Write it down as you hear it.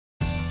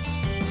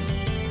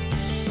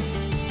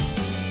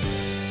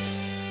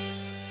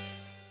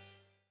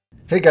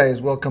Hey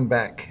guys, welcome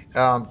back.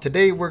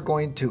 Today we're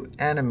going to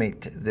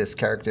animate this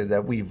character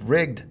that we've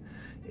rigged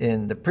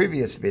in the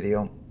previous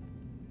video.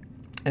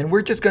 And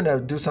we're just going to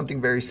do something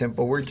very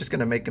simple. We're just going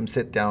to make him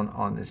sit down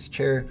on this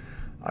chair.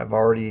 I've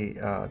already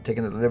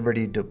taken the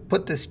liberty to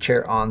put this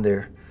chair on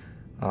there.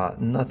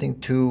 Nothing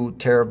too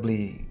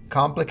terribly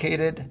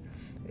complicated.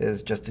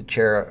 It's just a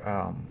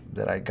chair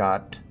that I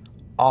got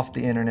off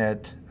the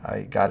internet.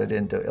 I got it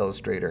into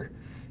Illustrator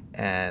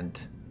and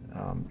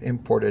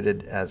imported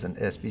it as an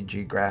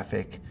SVG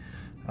graphic.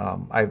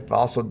 I've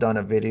also done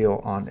a video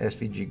on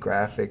SVG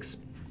graphics.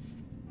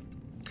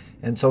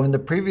 And so in the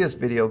previous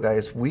video,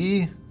 guys,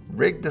 we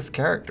rigged this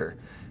character.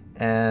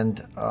 And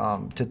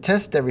to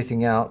test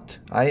everything out,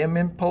 I am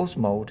in post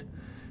mode.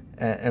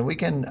 And we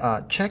can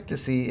check to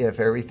see if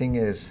everything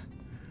is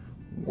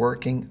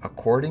working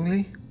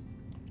accordingly.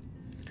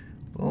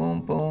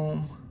 Boom,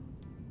 boom.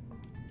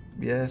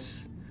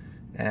 Yes.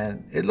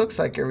 And it looks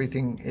like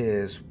everything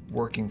is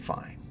working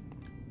fine.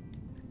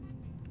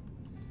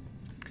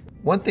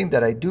 One thing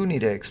that I do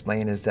need to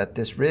explain is that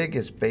this rig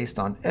is based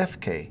on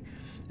FK,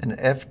 and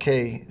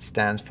FK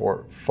stands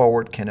for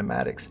forward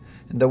kinematics.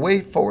 And the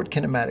way forward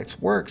kinematics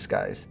works,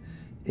 guys,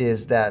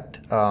 is that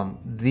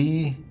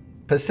the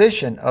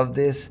position of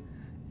this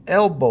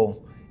elbow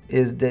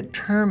is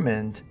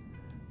determined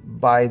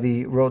by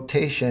the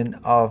rotation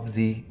of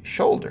the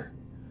shoulder.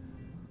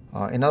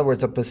 In other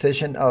words, the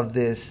position of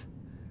this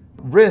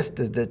wrist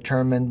is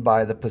determined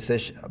by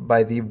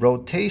the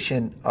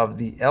rotation of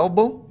the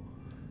elbow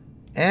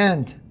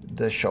and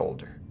the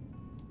shoulder.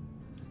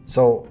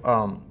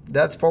 So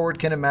that's forward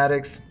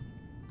kinematics.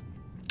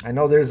 I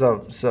know there's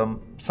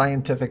some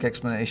scientific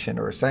explanation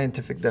or a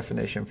scientific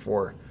definition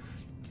for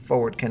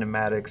forward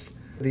kinematics.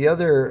 The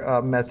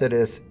other method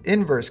is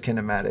inverse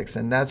kinematics,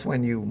 and that's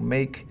when you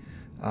make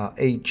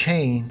a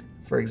chain,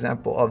 for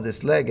example, of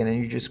this leg, and then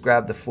you just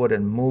grab the foot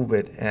and move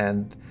it,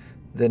 and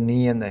the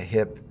knee and the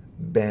hip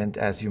bend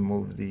as you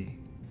move the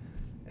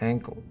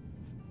ankle.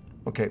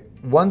 Okay,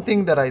 one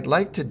thing that I'd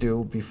like to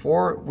do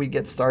before we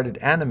get started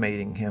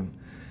animating him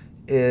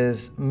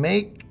is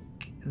make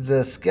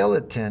the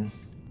skeleton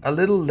a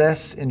little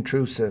less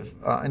intrusive.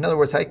 In other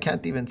words, I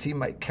can't even see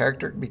my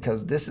character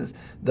because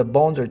the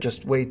bones are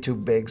just way too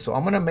big. So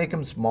I'm going to make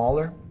him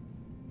smaller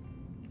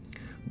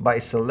by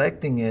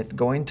selecting it,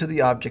 going to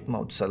the object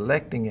mode,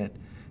 selecting it,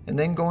 and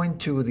then going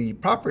to the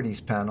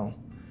properties panel.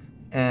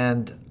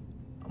 And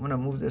I'm going to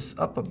move this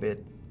up a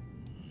bit.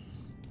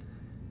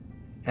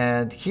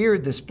 And here,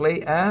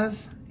 display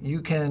as,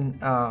 you can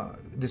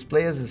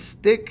display as a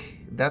stick.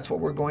 That's what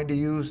we're going to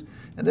use.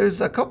 And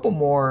there's a couple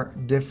more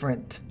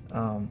different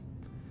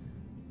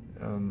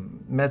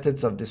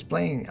methods of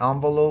displaying: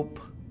 envelope,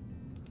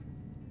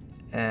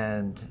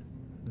 and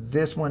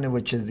this one,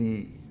 which is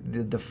the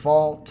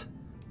default,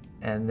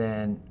 and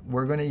then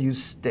we're going to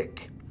use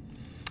stick.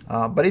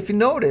 But if you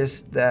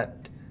notice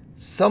that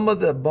some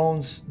of the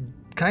bones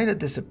kind of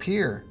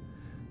disappear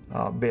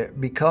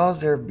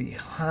because they're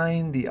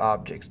behind the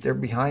objects. They're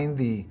behind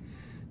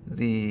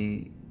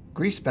the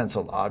grease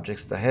pencil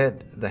objects. The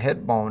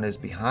head bone is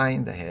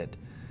behind the head.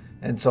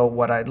 And so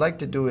what I'd like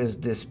to do is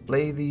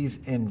display these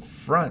in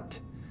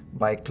front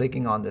by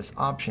clicking on this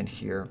option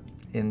here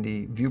in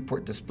the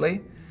viewport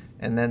display,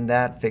 and then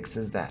that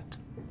fixes that.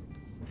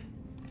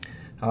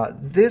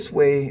 This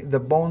way the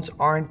bones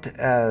aren't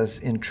as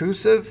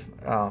intrusive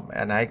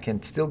and I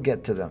can still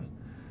get to them.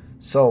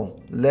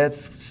 So let's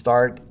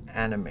start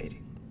animating.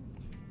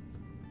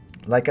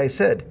 Like I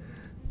said,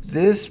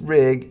 this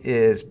rig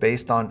is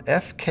based on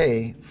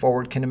FK,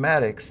 forward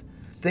kinematics.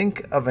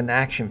 Think of an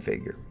action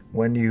figure.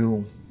 When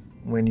you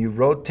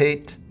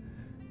rotate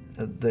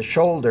the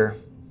shoulder,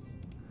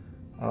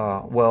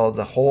 well,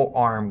 the whole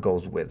arm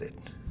goes with it.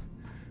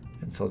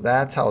 And so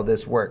that's how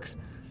this works.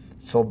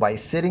 So by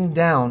sitting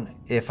down,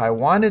 if I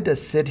wanted to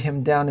sit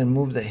him down and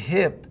move the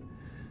hip,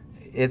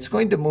 it's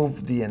going to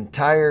move the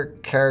entire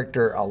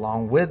character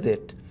along with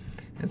it.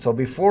 And so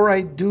before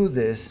I do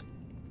this,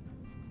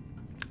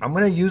 I'm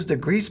going to use the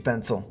grease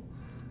pencil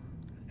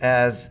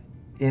as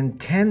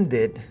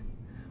intended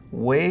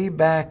way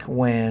back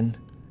when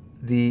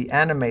the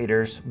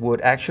animators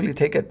would actually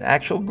take an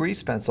actual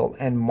grease pencil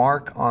and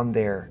mark on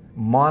their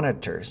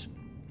monitors.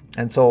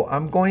 And so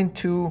I'm going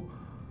to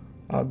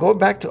go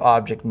back to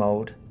object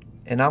mode,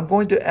 and I'm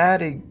going to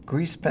add a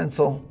grease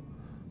pencil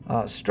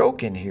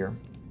stroke in here.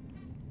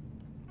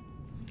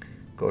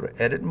 Go to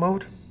edit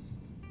mode,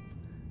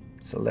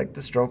 select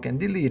the stroke and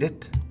delete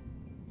it.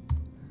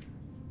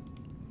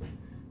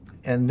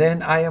 And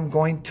then I am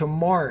going to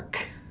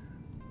mark,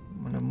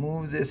 I'm going to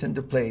move this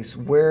into place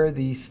where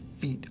these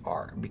feet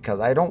are, because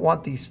I don't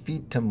want these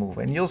feet to move.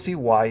 And you'll see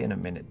why in a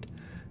minute.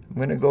 I'm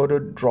going to go to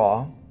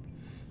draw.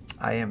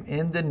 I am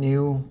in the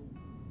new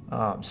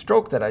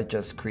stroke that I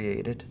just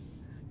created.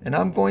 And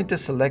I'm going to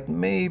select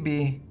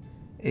maybe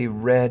a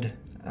red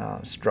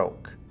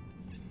stroke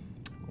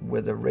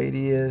with a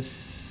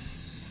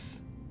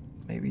radius,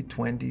 maybe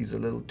 20 is a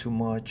little too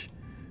much.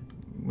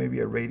 Maybe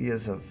a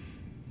radius of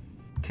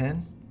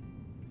 10.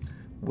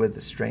 With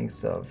a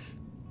strength of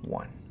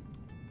 1.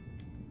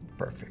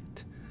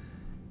 Perfect.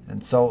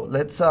 And so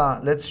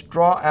let's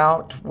draw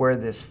out where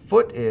this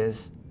foot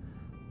is.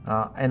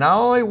 And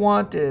all I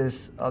want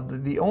is,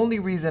 the only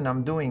reason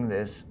I'm doing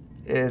this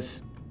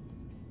is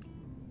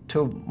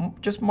to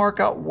just mark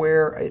out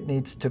where it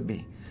needs to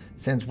be,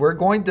 since we're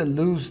going to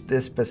lose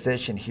this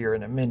position here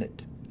in a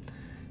minute.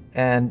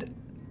 And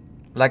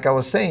like I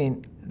was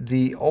saying,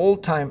 the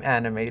old time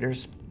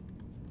animators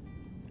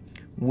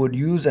would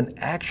use an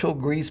actual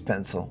grease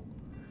pencil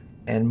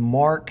and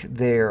mark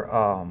their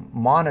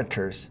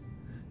monitors,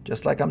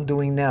 just like I'm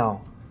doing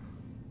now,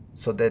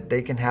 so that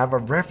they can have a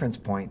reference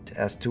point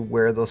as to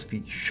where those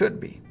feet should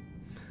be.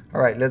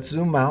 All right, let's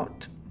zoom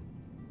out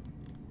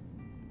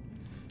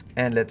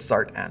and let's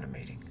start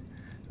animating.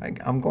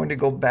 I'm going to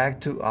go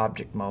back to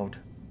object mode,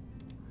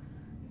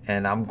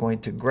 and I'm going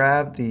to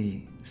grab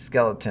the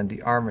skeleton,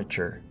 the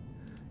armature,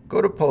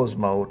 go to pose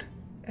mode,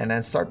 and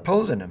then start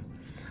posing him.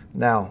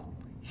 Now,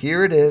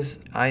 here it is.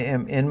 I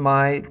am in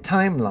my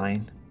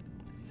timeline,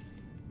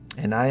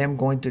 and I am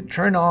going to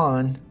turn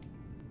on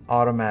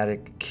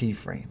automatic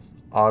keyframe,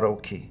 auto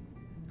key.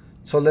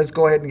 So let's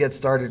go ahead and get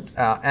started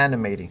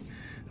animating.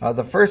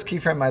 The first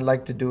keyframe I'd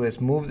like to do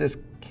is move this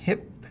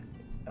hip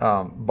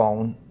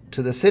bone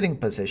to the sitting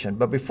position.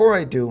 But before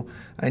I do,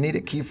 I need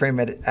a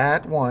keyframe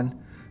at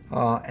 1.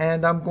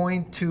 And I'm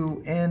going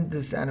to end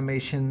this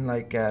animation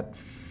like at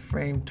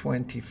frame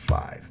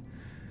 25.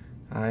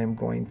 I'm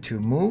going to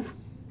move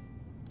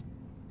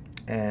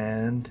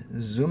and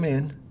zoom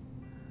in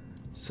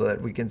so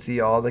that we can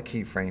see all the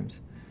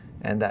keyframes.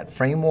 And that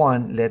frame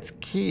 1, let's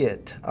key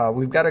it.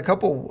 We've got a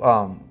couple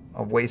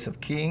of ways of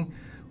keying.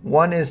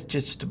 One is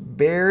just to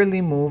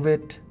barely move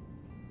it,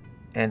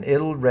 and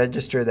it'll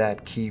register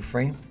that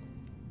keyframe.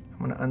 I'm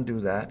going to undo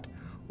that.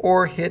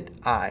 Or hit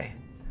I.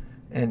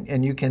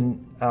 And you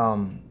can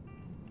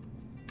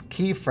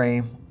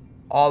keyframe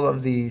all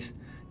of these.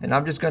 And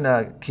I'm just going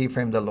to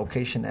keyframe the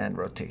location and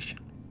rotation.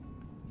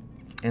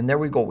 And there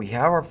we go. We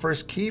have our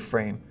first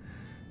keyframe.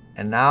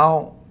 And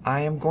now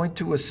I am going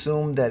to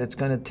assume that it's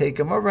going to take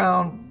him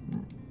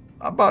around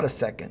about a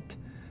second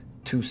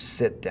to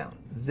sit down.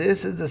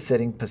 This is the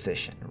sitting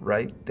position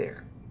right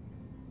there.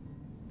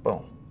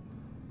 Boom.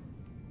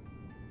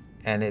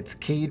 And it's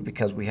keyed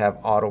because we have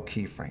auto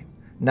keyframe.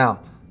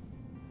 Now,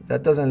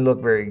 that doesn't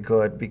look very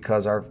good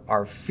because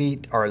our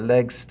feet, our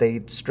legs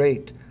stayed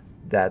straight.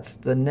 That's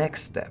the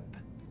next step.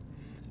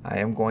 I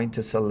am going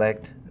to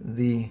select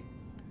the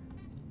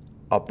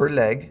upper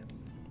leg,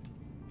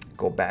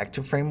 go back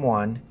to frame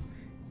 1,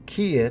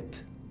 key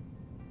it,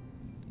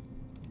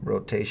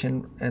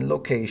 rotation and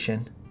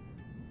location,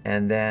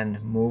 and then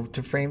move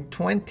to frame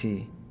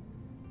 20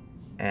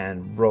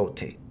 and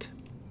rotate.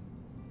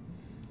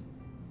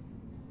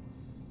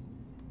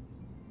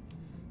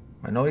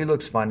 I know he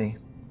looks funny,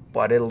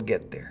 but it'll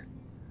get there.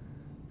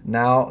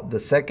 Now the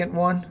second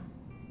one,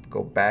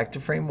 go back to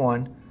frame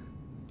 1,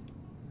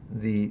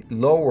 the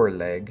lower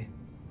leg,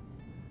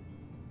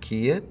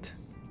 key it.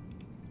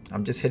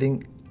 I'm just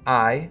hitting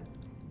I,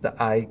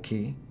 the I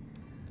key,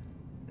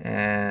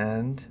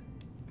 and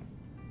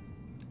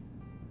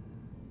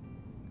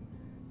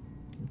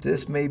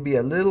this may be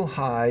a little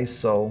high,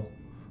 so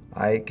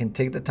I can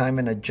take the time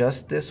and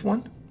adjust this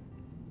one.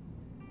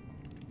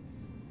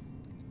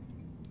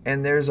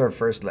 And there's our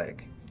first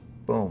leg.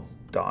 Boom,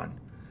 done.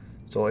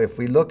 So if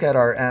we look at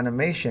our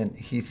animation,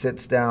 he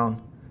sits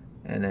down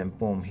and then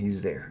boom,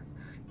 he's there.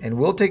 And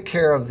we'll take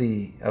care of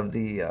the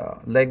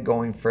leg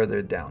going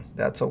further down.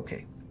 That's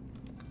okay.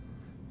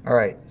 All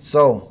right,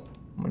 so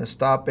I'm gonna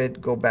stop it,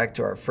 go back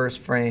to our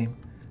first frame.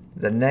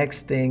 The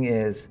next thing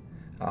is,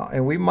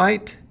 and we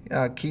might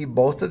key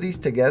both of these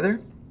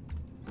together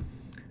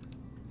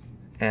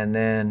and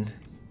then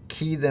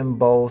key them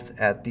both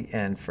at the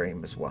end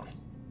frame as well,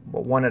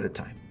 but one at a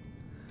time.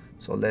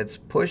 So let's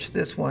push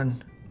this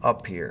one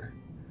up here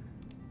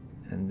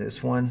and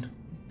this one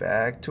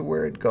back to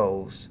where it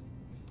goes.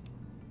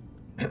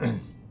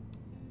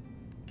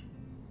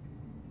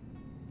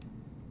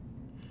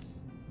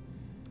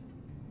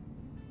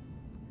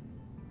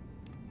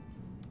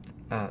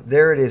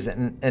 There it is,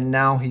 and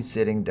now he's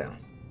sitting down.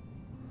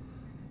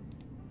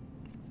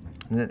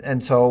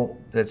 And so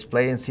let's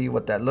play and see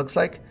what that looks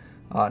like.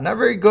 Not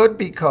very good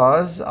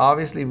because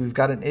obviously we've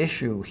got an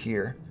issue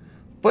here,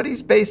 but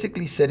he's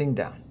basically sitting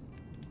down.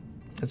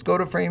 Let's go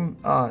to frame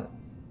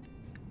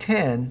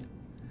 10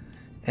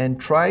 and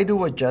try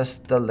to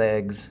adjust the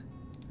legs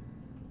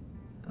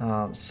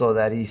so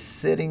that he's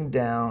sitting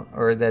down,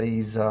 or that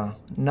he's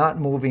not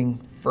moving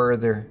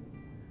further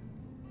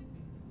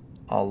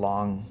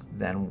along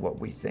than what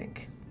we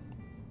think.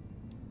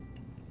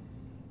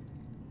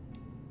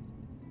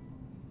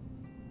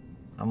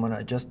 I'm going to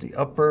adjust the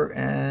upper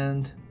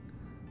and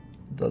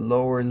the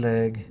lower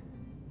leg.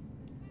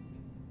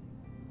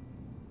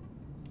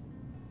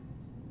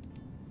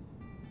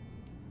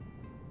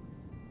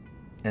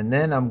 And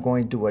then I'm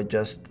going to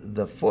adjust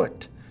the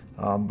foot,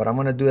 but I'm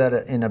going to do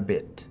that in a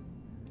bit.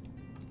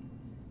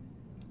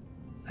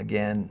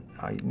 Again,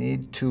 I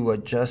need to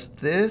adjust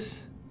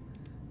this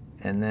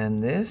and then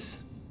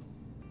this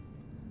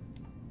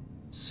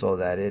so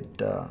that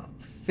it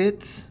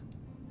fits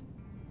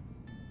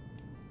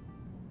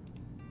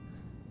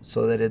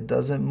so that it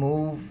doesn't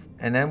move.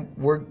 And then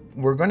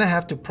we're gonna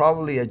have to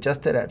probably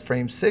adjust it at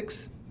frame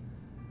 6.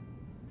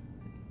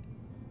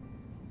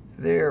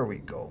 There we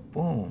go,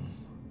 boom,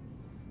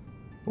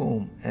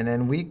 boom. And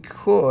then we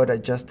could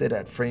adjust it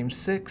at frame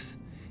 6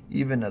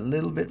 even a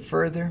little bit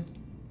further.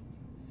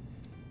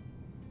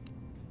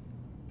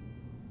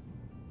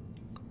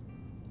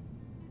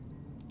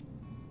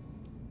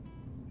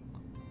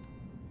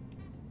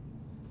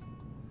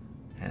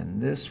 And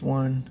this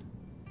one,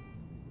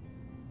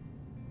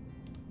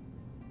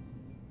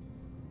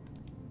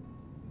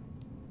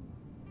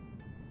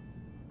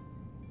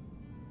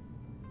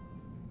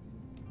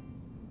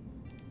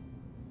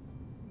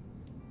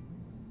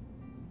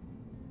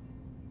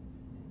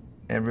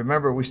 and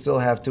remember, we still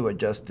have to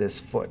adjust this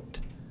foot.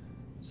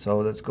 So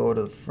let's go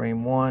to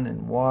frame 1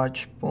 and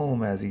watch,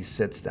 boom, as he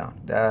sits down.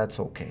 That's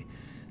okay.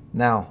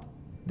 Now,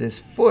 this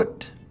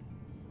foot,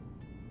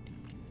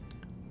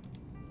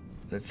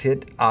 let's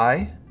hit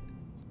I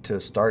to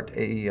start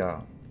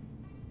a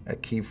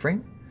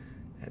keyframe.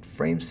 At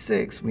frame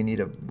 6, we need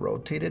to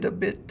rotate it a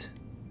bit.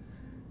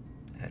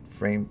 At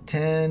frame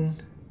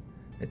 10,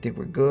 I think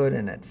we're good.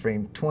 And at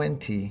frame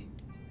 20,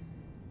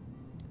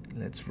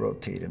 let's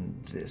rotate him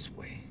this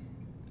way.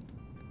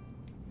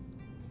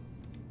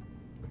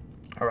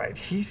 All right,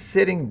 he's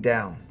sitting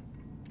down.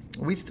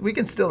 We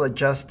can still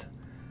adjust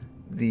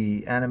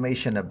the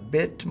animation a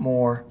bit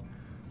more,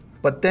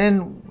 but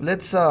then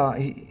let's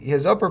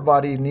his upper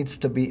body needs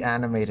to be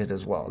animated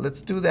as well.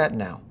 Let's do that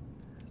now.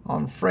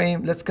 On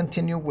frame, let's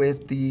continue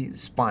with the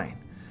spine.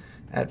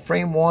 At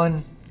frame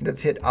 1,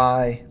 let's hit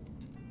I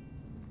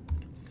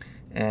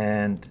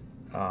and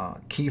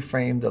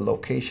keyframe the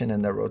location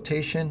and the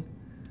rotation.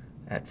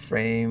 At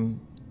frame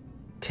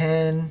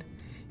 10,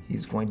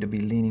 he's going to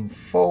be leaning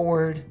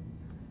forward.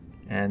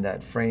 And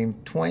at frame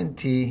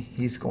 20,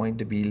 he's going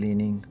to be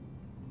leaning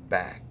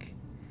back.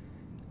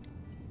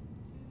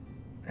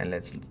 And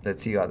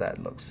let's see how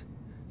that looks.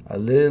 A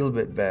little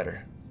bit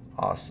better.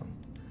 Awesome.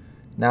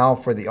 Now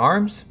for the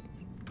arms,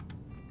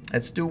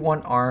 let's do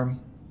one arm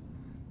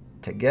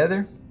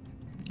together.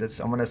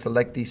 I'm going to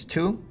select these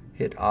two,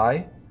 hit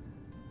I.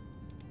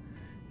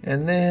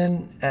 And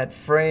then at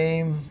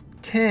frame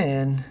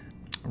 10,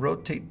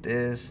 rotate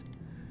this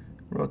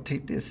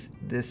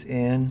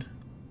in.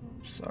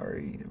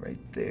 Sorry,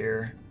 right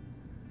there.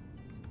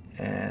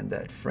 And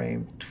at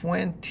frame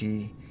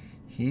 20,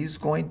 he's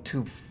going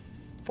to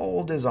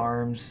fold his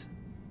arms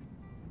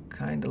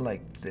kind of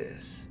like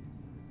this.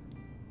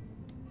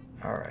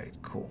 All right,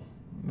 cool.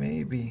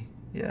 Maybe,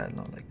 yeah,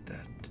 not like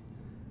that.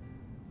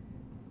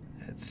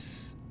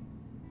 It's,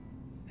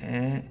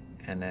 and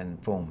then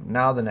boom.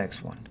 Now the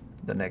next one,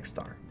 the next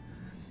arm.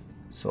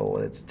 So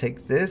let's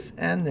take this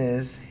and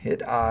this,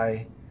 hit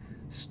I,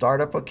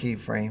 start up a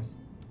keyframe.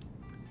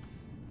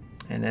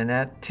 And then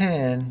at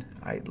 10,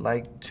 I'd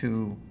like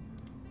to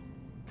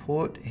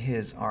put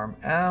his arm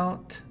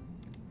out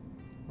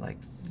like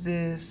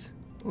this.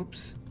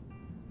 Oops.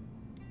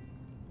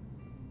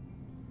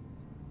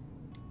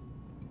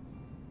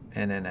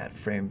 And then at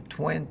frame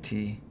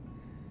 20,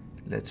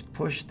 let's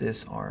push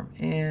this arm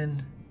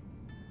in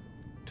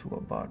to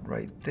about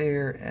right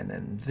there. And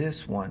then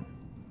this one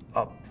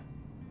up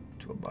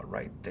to about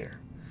right there,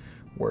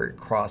 where it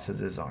crosses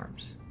his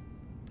arms.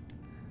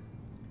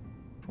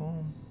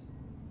 Boom.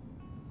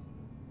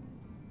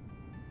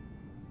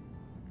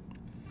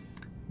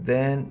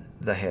 Then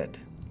the head.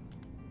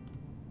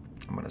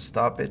 I'm going to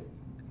stop it,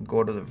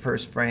 go to the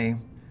first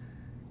frame,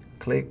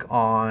 click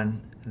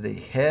on the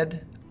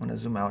head. I'm going to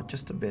zoom out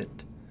just a bit,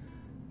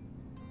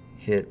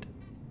 hit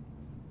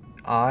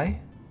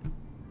I,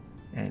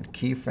 and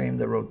keyframe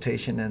the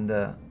rotation and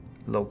the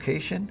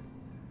location.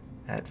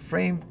 At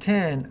frame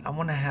 10, I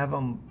want to have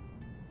him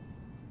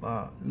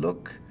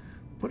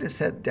put his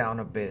head down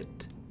a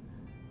bit.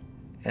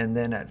 And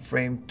then at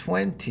frame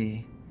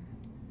 20,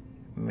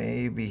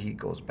 maybe he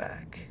goes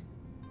back.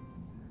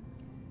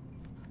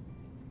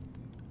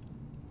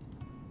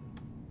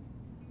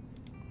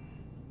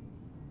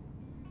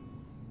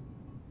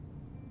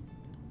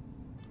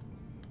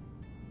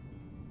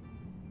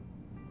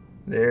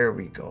 There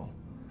we go.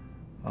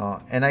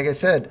 And like I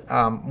said,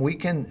 we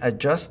can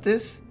adjust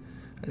this.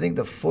 I think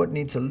the foot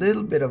needs a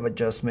little bit of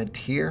adjustment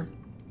here.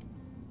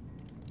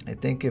 I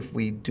think if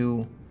we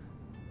do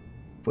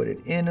put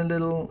it in a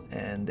little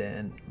and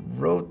then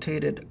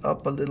rotate it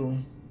up a little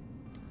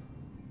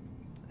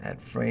at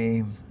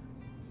frame,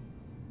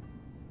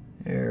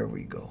 there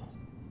we go.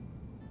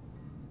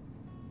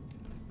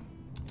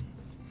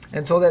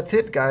 And so that's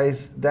it,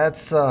 guys.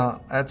 That's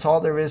all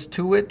there is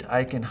to it.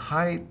 I can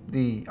hide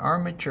the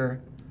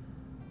armature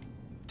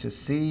to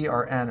see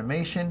our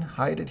animation,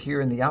 hide it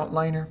here in the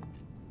outliner.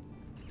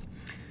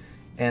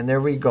 And there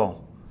we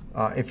go.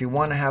 If you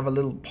want to have a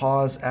little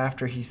pause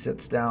after he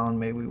sits down,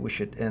 maybe we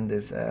should end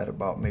this at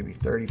about maybe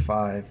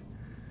 35.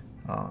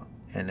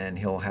 And then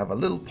he'll have a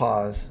little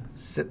pause,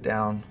 sit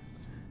down,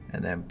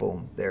 and then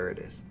boom, there it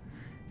is.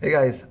 Hey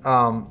guys,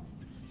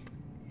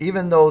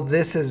 even though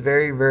this is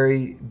very,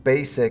 very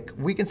basic,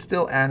 we can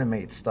still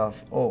animate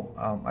stuff. Oh,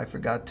 I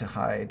forgot to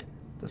hide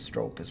the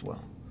stroke as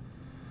well.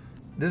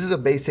 This is a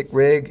basic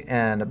rig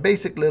and a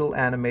basic little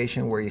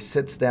animation where he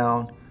sits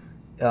down.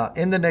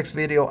 In the next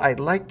video, I'd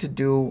like to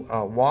do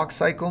a walk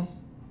cycle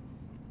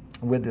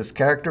with this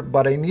character,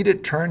 but I need to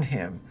turn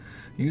him.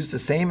 Use the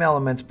same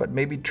elements, but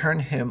maybe turn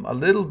him a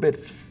little bit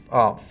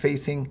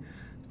facing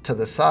to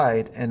the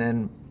side and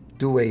then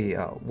do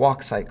a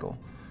walk cycle.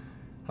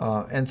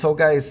 And so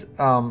guys,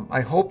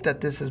 I hope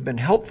that this has been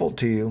helpful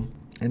to you,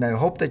 and I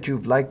hope that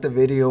you've liked the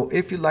video.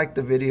 If you liked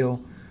the video,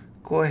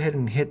 go ahead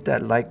and hit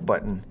that like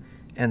button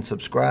and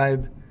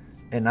subscribe,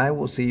 and I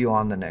will see you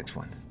on the next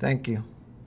one. Thank you.